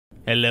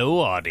Hello,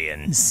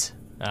 audience.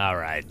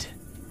 Alright.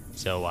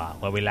 So,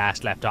 where we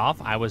last left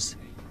off, I was...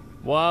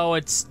 Whoa,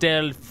 it's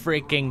still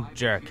freaking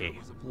jerky.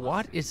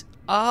 What is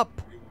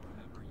up?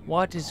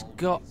 What is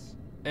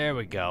There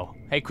we go.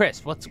 Hey,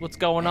 Chris, what's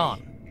going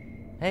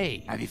on?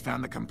 Hey. Have you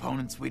found the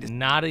components we just...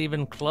 Not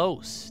even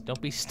close.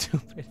 Don't be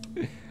stupid.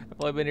 I've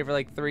only been here for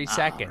like 3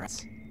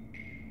 seconds.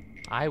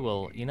 Right. I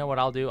will... You know what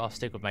I'll do? I'll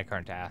stick with my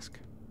current task.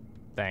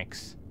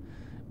 Thanks.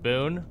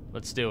 Boone,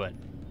 let's do it.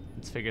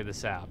 Let's figure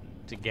this out.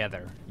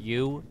 Together.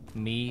 You,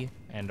 me,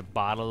 and a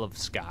bottle of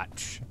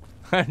scotch.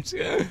 I'm just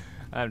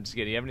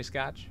kidding. You have any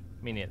scotch?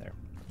 Me neither.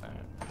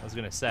 I was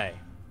gonna say.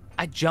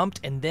 I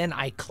jumped and then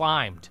I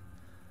climbed.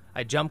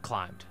 I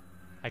climbed.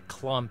 I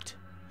clumped.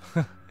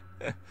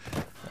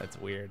 That's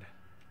weird.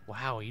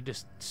 Wow, you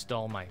just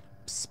stole my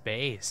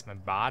space. My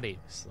body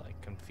was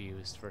like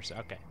confused for a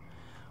second. Okay.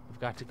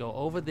 We've got to go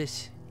over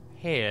this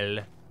hill.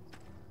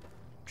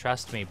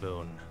 Trust me,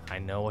 Boone. I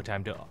know what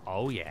I'm doing.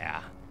 Oh,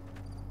 yeah.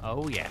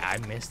 Oh, yeah. I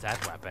missed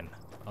that weapon.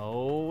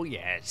 Oh,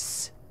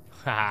 yes.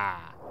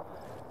 Ha!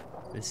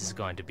 This is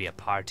going to be a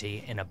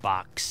party in a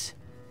box.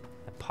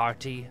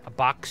 A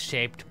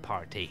box-shaped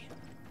party.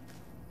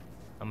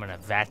 I'm gonna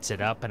VATS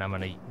it up, and I'm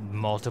gonna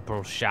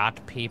multiple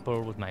shot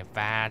people with my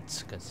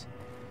VATS, because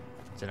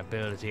it's an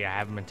ability I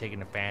haven't been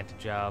taking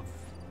advantage of.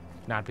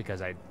 Not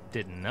because I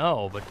didn't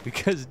know, but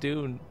because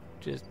Boone.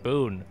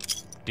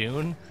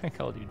 Dune? I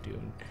called you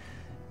Dune.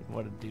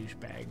 What a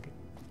douchebag.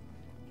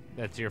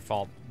 That's your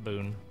fault,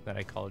 Boone, that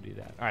I called you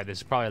that. Alright, this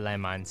is probably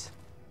landmines.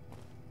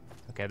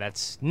 Okay,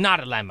 that's not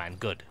a landmine.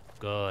 Good.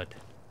 Good.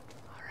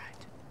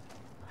 Alright.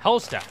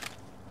 Holster.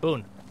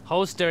 Boone.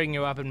 Holstering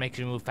you up and makes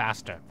you move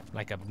faster.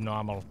 Like a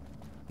normal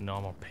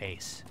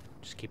pace.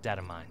 Just keep that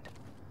in mind.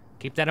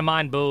 Keep that in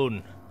mind,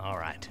 Boone.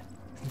 Alright.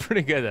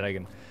 Pretty good that I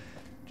can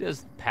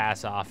just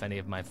pass off any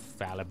of my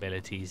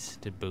fallibilities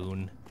to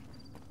Boone.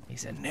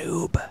 He's a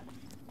noob.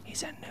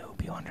 He's a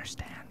noob, you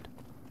understand?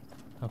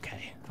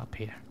 Okay, up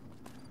here.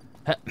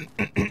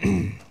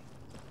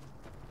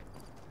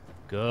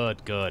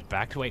 Good, good.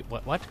 Back to wait.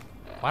 What?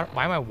 Why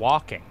am I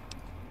walking?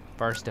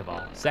 First of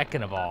all.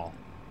 Second of all.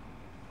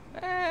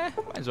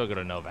 Might as well go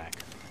to Novak,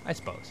 I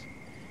suppose.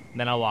 And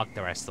then I'll walk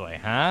the rest of the way,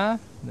 huh?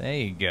 There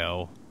you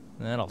go.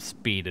 That'll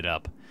speed it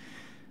up.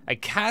 I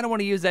kind of want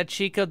to use that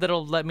cheat code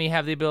that'll let me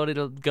have the ability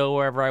to go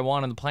wherever I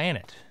want on the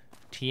planet.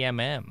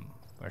 TMM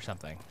or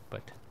something.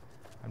 But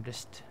I'm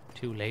just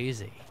too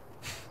lazy.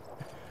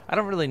 I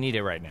don't really need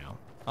it right now.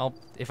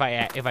 If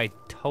I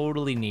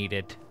totally need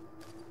it,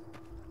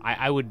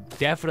 I would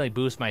definitely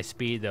boost my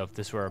speed though if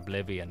this were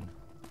Oblivion.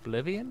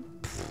 Oblivion?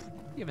 Pfft,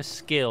 you have a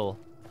skill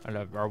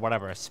or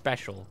whatever, a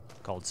special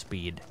called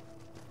speed,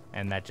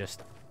 and that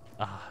just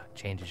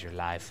changes your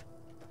life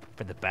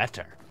for the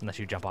better. Unless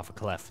you jump off a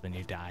cliff, then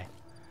you die.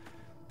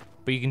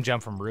 But you can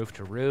jump from roof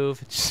to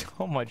roof. It's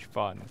so much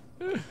fun.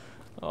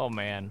 Oh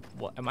man,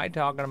 what am I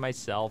talking to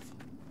myself?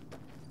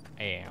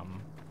 I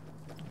am.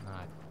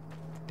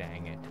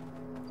 Dang it.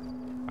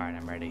 Alright,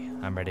 I'm ready.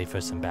 I'm ready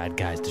for some bad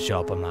guys to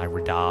show up on my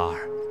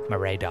radar. My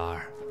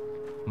radar.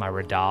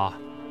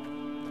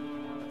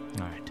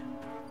 Alright.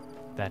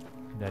 That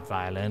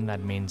violin,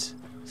 that means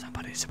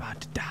somebody's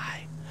about to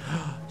die.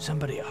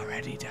 Somebody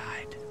already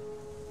died.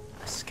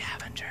 A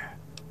scavenger.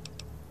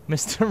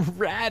 Mr.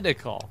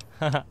 Radical.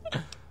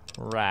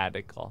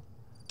 Radical.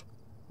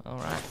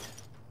 Alright.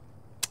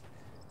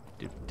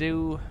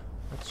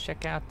 Let's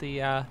check out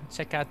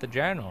the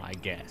journal, I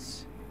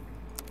guess.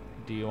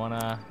 Do you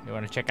wanna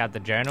check out the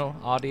journal,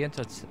 audience?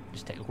 Let's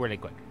just take it really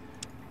quick.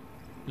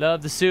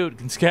 Love the suit,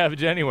 can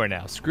scavenge anywhere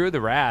now. Screw the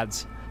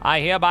rads.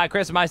 I hereby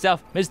christen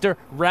myself Mr.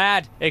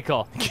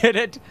 Radical. Get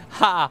it?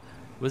 Ha!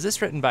 Was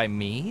this written by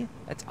me?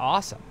 That's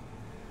awesome.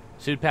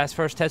 Suit passed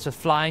first test with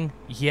flying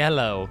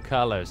yellow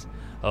colors.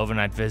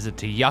 Overnight visit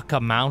to Yucca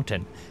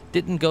Mountain.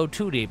 Didn't go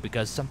too deep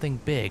because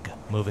something big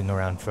moving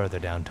around further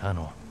down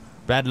tunnel.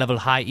 Rad level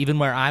high even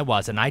where I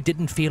was, and I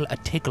didn't feel a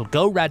tickle.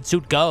 Go, rad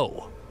suit,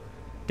 go!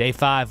 Day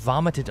 5,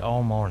 vomited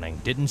all morning.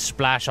 Didn't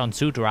splash on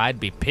suit or I'd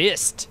be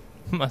pissed.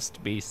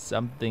 Must be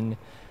something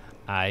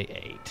I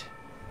ate.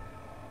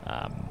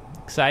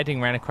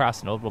 Exciting, ran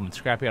across an old woman's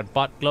scrapyard,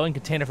 bought glowing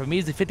container for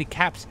measly 50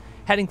 caps,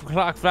 heading for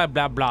clock, blah,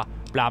 blah, blah,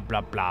 blah,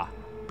 blah, blah,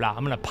 blah.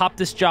 I'm gonna pop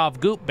this jar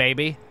of goop,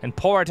 baby, and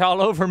pour it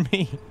all over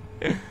me.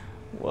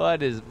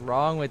 What is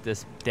wrong with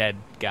this dead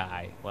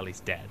guy? Well,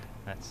 he's dead.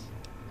 I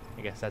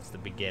guess that's the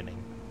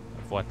beginning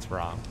of what's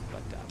wrong,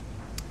 but,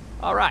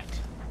 all right.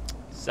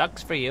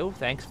 Sucks for you.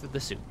 Thanks for the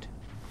suit.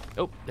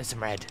 Oh, there's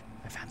some red.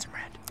 I found some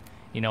red.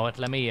 You know what?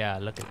 Let me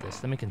look at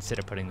this. Let me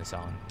consider putting this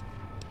on.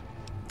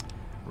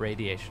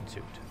 Radiation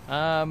suit.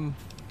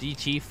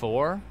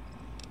 DT4?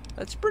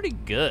 That's pretty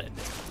good.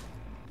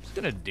 I'm just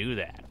gonna do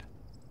that.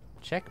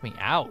 Check me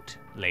out,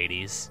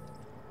 ladies.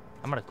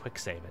 I'm gonna quick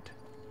save it.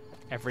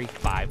 Every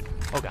 5.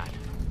 Oh, God.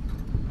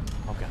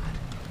 Oh, God.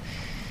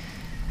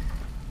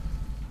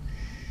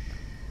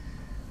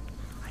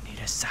 I need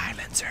a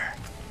silencer.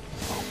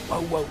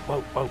 Whoa, whoa,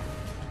 whoa, whoa.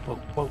 Whoa,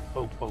 whoa,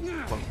 whoa, whoa,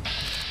 whoa.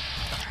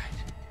 Alright.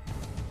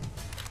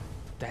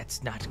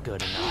 That's not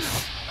good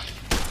enough.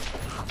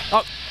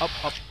 Oh, oh,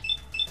 oh.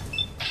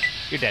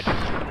 You're dead.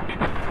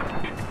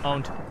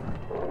 Owned.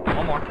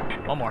 One more.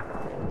 One more.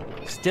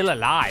 Still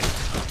alive.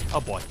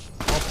 Oh boy.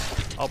 Oh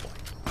boy. Oh boy.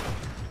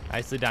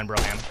 Nicely done,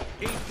 Broham.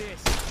 Eat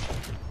this.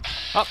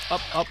 Up,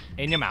 up, up.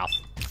 In your mouth.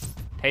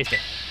 Taste it.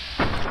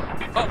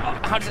 Oh, oh,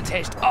 how does it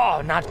taste?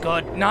 Oh, not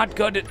good. Not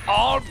good at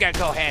all. Yeah,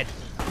 go ahead.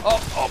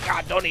 Oh, oh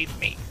God, don't eat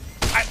me.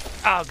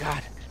 Oh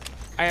God.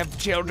 I have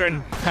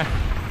children.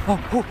 Oh,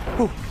 oh,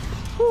 oh,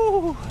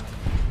 oh.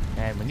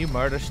 And when you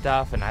murder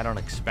stuff and I don't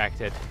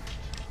expect it,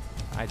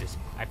 I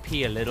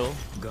pee a little.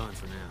 Gone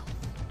for now.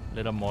 A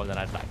little more than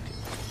I'd like to.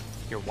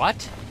 You're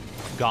what?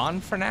 Gone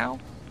for now?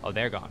 Oh,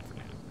 they're gone for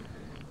now.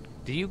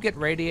 Do you get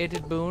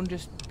radiated, Boone?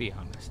 Just be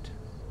honest.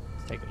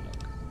 Let's take a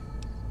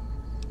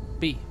look.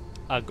 Be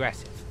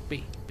aggressive.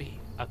 Be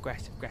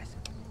aggressive.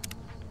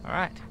 All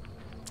right.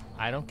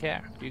 I don't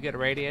care. If you get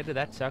irradiated,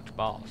 that sucks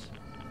balls.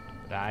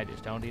 But I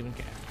just don't even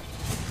care.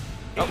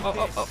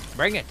 Oh.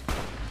 Bring it.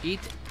 Eat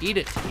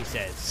it, he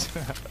says.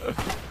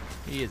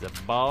 He is a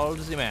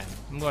ballsy man.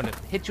 I'm going to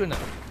hit you in the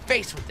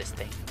face with this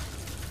thing.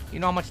 You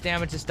know how much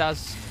damage this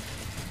does?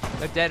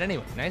 They're dead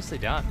anyway. Nicely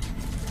done.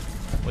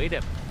 Way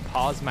to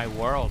pause my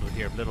world with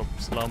your little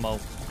slow-mo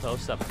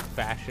close-up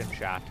fashion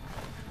shot.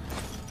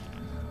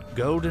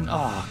 Golden.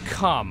 Oh,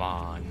 come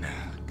on.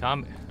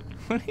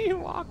 What are you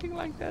walking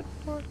like that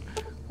for?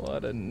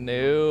 What a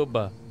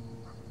noob.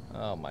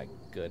 Oh my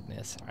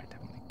goodness. All right,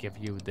 I'm gonna give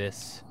you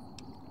this.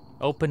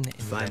 Open.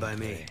 Fine by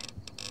me.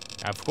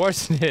 Of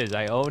course it is.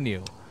 I own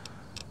you.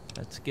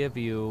 Let's give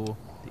you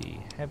the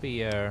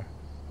heavier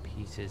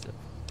pieces of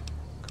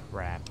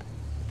crap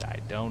that I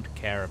don't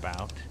care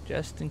about,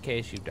 just in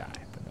case you die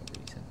for no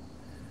reason.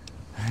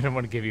 I don't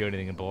want to give you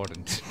anything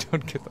important.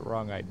 Don't get the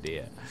wrong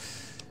idea.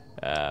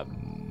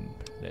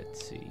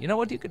 Let's see. You know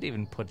what? You could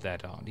even put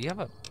that on. Do you have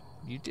a...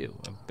 You do.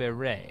 A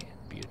beret.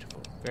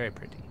 Beautiful. Very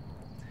pretty.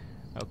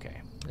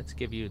 Okay. Let's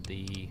give you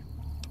the...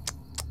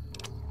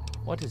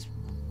 What is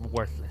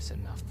worthless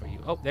enough for you?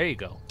 Oh, there you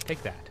go.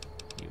 Take that,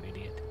 you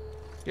idiot.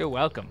 You're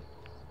welcome.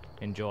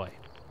 Enjoy.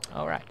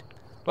 All right.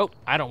 Whoa,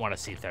 I don't want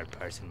to see third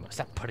person mode.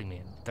 Stop putting me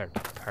in third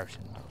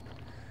person mode.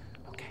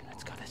 Okay,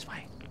 let's go this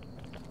way.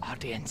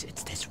 Audience,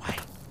 it's this way.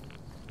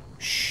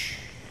 Shh.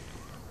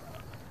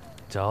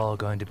 It's all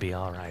going to be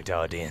all right,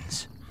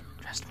 audience.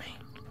 Trust me.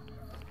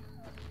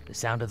 The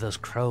sound of those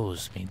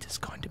crows means it's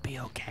going to be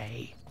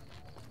okay.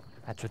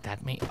 That's what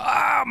that means.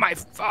 Oh,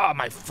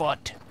 my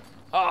foot.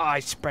 Oh, I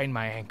sprained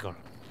my ankle.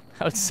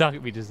 That would suck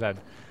if we just had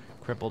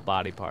crippled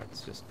body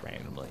parts just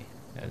randomly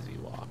as you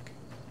walk.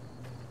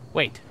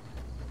 Wait.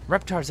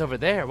 Reptar's over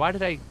there. Why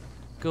did I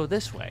go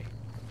this way?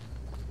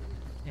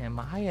 Am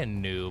I a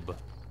noob?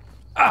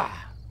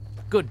 Ah!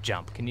 Good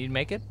jump. Can you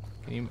make it?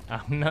 Can you?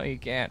 Oh, no, you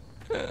can't.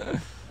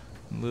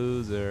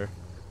 Loser.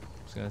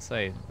 I was gonna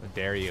say, I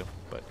dare you,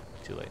 but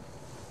too late.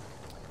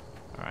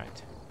 All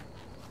right.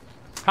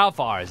 How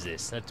far is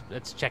this?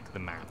 Let's check the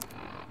map.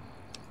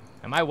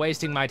 Am I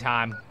wasting my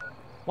time?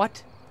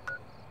 What?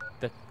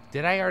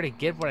 Did I already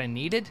get what I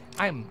needed?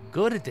 I am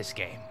good at this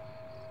game.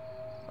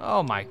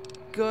 Oh my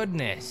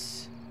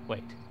goodness.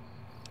 Wait.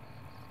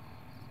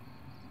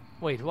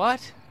 Wait,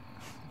 what?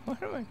 What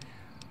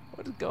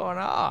is going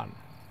on?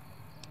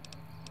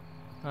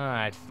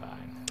 Alright,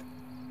 fine.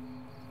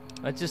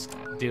 Let's just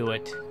do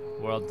it.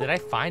 World, did I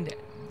find it?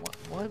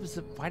 What was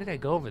the, why did I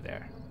go over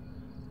there?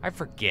 I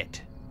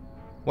forget.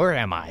 Where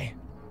am I?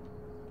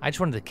 I just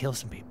wanted to kill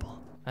some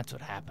people. That's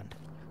what happened.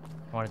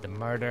 I wanted to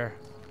murder.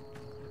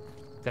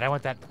 Did I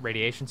want that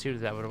radiation suit?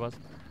 Is that what it was?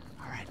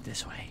 All right,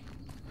 this way.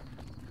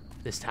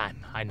 This time,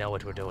 I know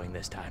what we're doing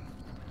this time.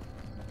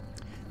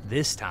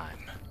 This time,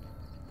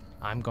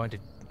 I'm going to,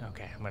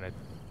 okay, I'm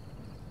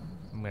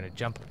gonna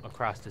jump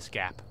across this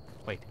gap.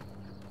 Wait,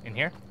 in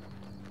here?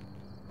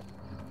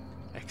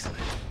 Excellent.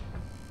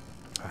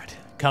 All right,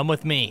 come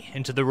with me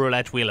into the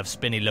roulette wheel of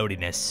spinny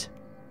loadiness.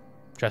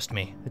 Trust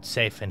me, it's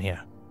safe in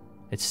here.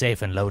 It's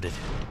safe and loaded.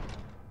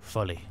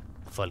 Fully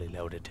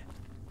loaded.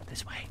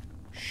 This way.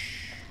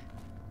 Shh.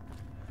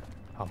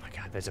 Oh my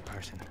God, there's a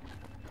person.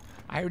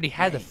 I already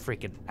had the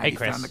freaking. Hey,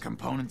 Chris. Found the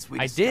components we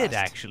I discussed? did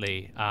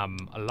actually, a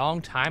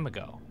long time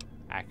ago,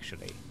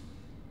 actually.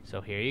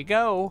 So here you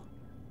go.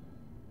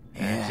 Yes,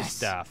 That's the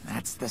stuff.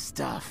 That's the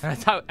stuff.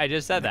 That's how I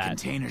just said The that.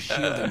 container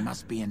shielding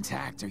must be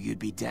intact or you'd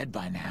be dead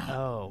by now.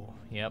 Oh,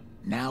 yep.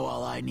 Now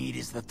all I need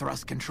is the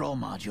thrust control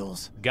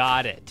modules.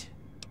 Got it.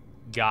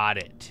 Got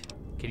it.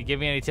 Can you give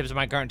me any tips on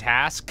my current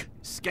task?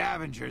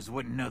 Scavengers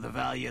wouldn't know the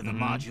value of the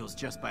modules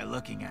just by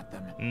looking at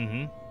them.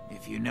 Mm-hmm.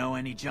 If you know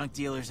any junk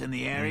dealers in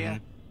the area,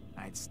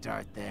 I'd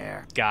start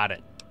there. Got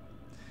it.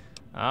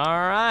 All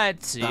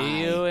right. See Bye.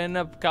 you in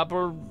a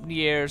couple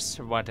years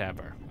or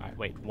whatever. All right,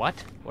 wait, what?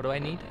 What do I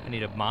need? I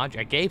need a module.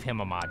 I gave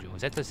him a module.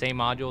 Is that the same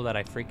module that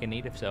I freaking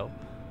need? If so,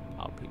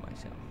 I'll be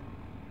myself.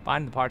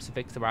 Find the parts to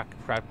fix the rocket.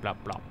 Blah,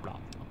 blah, blah.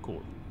 Oh,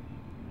 cool.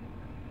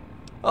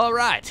 All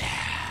right.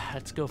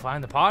 Let's go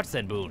find the parts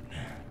then, Boone.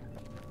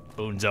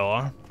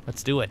 Boonezor.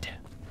 Let's do it.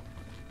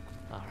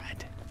 All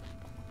right.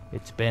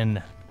 It's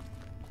been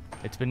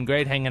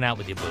great hanging out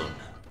with you, Boone.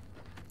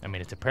 I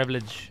mean, it's a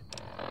privilege.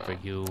 for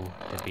you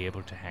to be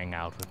able to hang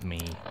out with me.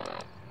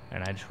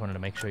 And I just wanted to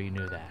make sure you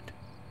knew that.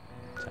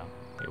 So,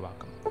 you're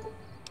welcome.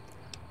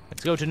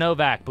 Let's go to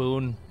Novak,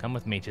 Boone. Come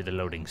with me to the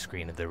loading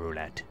screen of the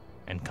roulette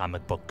and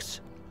comic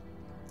books.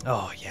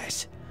 Oh,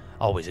 yes.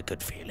 Always a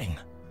good feeling.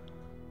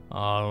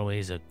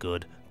 Always a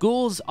good...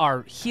 Ghouls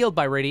are healed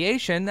by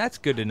radiation. That's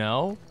good to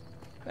know.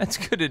 That's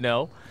good to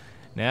know.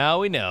 Now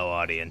we know,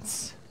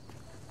 audience.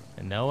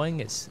 And knowing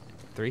is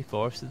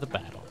 3/4 of the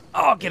battle.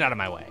 Oh, get out of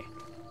my way.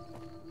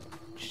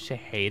 Just say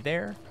hey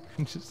there.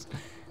 Just,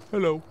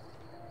 hello.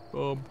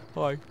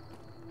 Hi.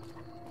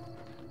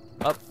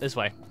 Up this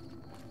way.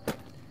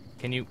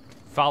 Can you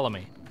follow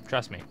me?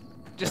 Trust me.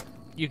 Just,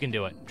 you can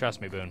do it.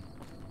 Trust me, Boone.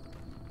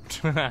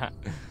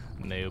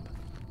 Noob.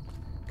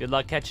 Good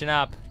luck catching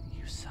up.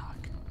 You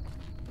suck.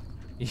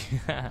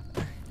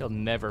 You'll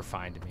never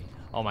find me.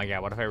 Oh my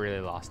god, what if I really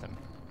lost him?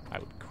 I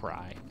would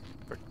cry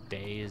for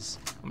days.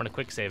 I'm gonna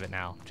quick save it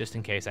now, just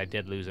in case I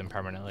did lose him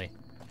permanently.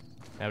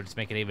 That would just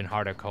make it even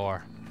harder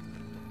core.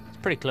 It's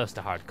pretty close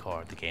to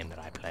hardcore, the game that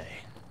I play.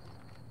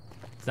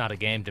 It's not a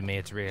game to me,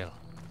 it's real.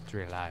 It's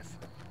real life.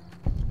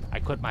 I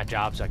quit my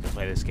job so I could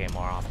play this game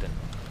more often.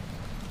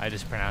 I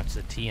just pronounced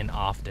the T in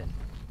often.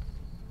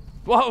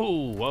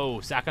 Whoa, whoa,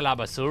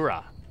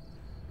 Sakalabasura.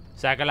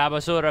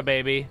 Sakalabasura,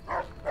 baby.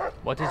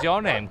 What is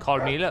your name?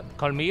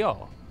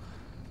 Colmio.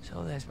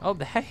 So there's, oh,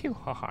 there you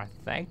are.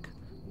 Thank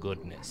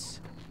goodness.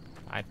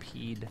 I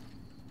peed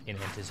in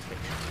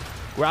anticipation.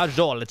 Garage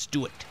door, let's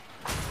do it.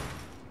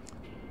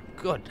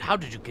 Good, how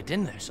did you get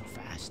in there so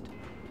fast?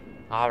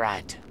 All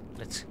right,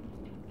 let's,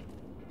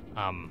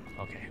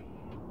 okay.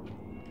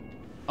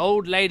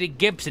 Old Lady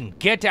Gibson,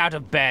 get out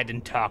of bed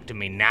and talk to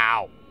me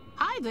now.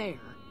 Hi there.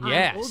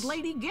 Yes. I'm Old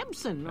Lady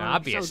Gibson, or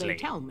obviously. so they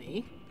tell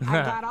me.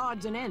 I've got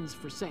odds and ends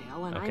for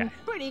sale, and Okay. I'm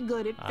pretty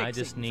good at fixing I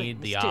just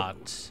need things, the too.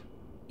 odds.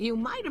 You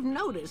might have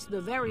noticed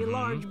the very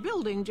large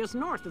building just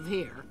north of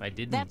here. I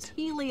didn't. That's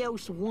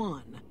Helios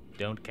 1.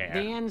 Don't care. The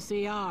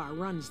NCR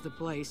runs the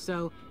place,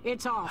 so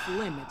it's off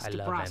limits I to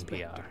love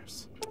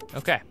prospectors.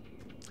 Okay.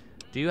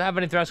 Do you have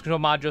any thrust control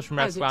modules from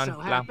As it Respawn? so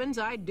happens,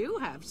 I do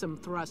have some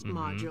thrust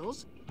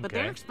modules, but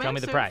they're Okay. expensive. Tell me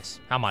the price.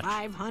 How much?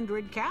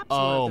 500 caps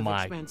Oh worth of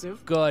my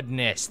expensive.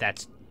 goodness,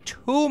 that's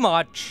too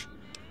much.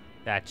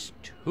 That's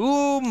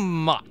too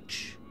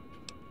much.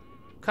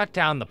 Cut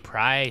down the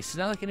price. It's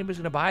not like anybody's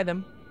gonna buy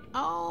them.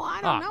 Oh,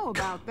 I don't know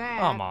about that.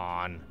 Come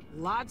on.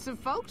 Lots of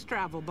folks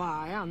travel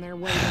by on their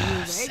way to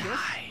New Vegas.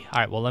 All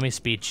right, well, let me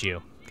speech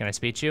you. Can I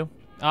speech you?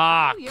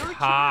 Ah, Oh, you're charming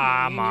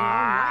come in your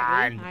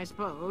own way, on. I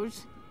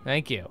suppose.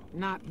 Thank you.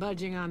 Not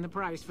budging on the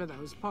price for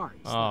those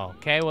parts. Oh,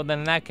 okay, well then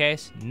in that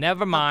case,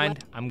 never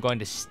mind. I'm going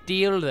to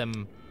steal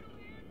them.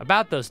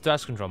 About those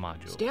thrust control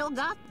modules. Still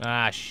got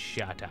Ah,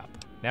 shut up.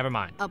 Never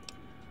mind. up.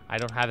 I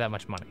don't have that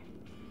much money.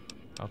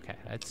 Okay,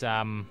 that's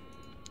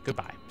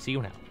goodbye. See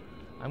you now.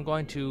 I'm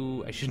going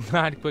to. I should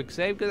not quick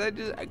save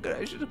because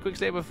I should have quick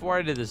saved before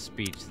I did the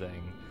speech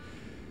thing.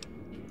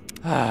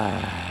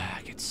 I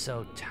get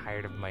so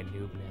tired of my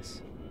noobness.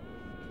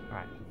 All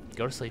right,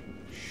 go to sleep.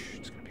 Shh,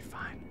 it's gonna be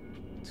fine.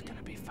 It's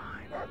gonna be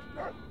fine.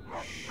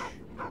 Shh.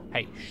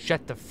 Hey,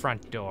 shut the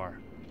front door.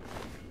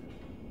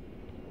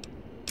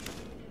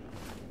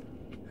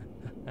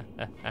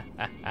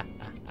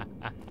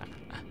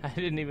 I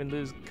didn't even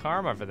lose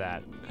karma for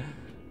that.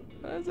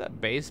 What's that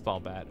baseball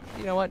bat?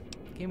 You know what?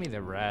 Give me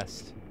the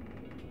rest.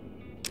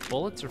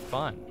 Bullets are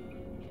fun.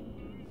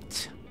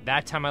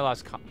 That time I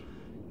lost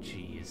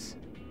Jeez.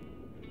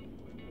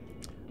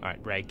 Alright,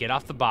 Ray, get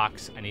off the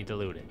box. I need to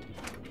loot it.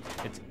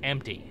 It's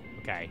empty,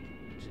 okay?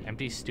 Just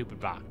empty, stupid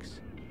box.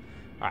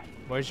 Alright,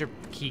 where's your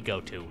key go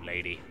to,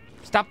 lady?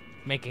 Stop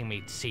making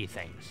me see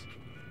things.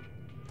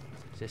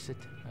 Is this it?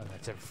 Oh,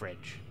 that's a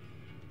fridge.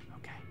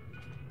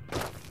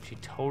 Okay. She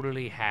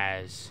totally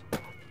has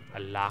a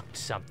locked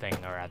something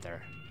or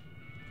other.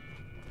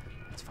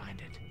 Let's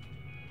find it.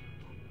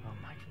 Oh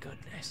my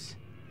goodness.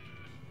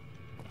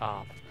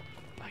 Oh,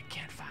 I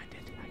can't find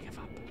it. I give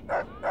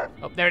up.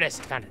 Oh, there it is.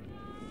 I found it.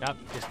 Nope,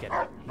 just kidding.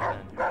 Nothing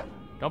in there.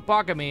 Don't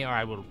bark at me or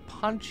I will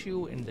punch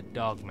you in the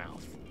dog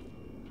mouth.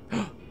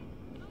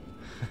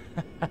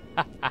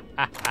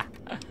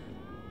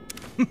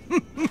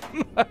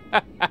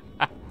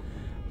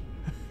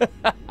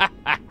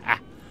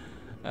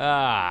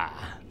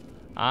 Ah,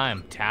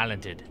 I'm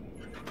talented.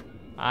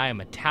 I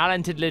am a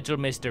talented little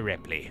Mr.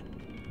 Ripley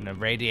in a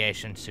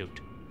radiation suit.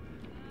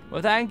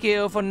 Well, thank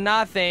you for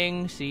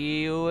nothing.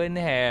 See you in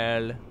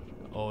hell,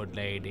 old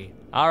lady.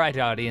 All right,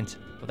 audience.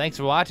 Well, thanks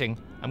for watching.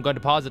 I'm going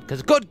to pause it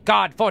because, good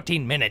God,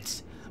 14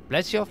 minutes.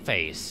 Bless your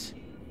face.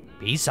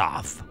 Peace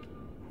off.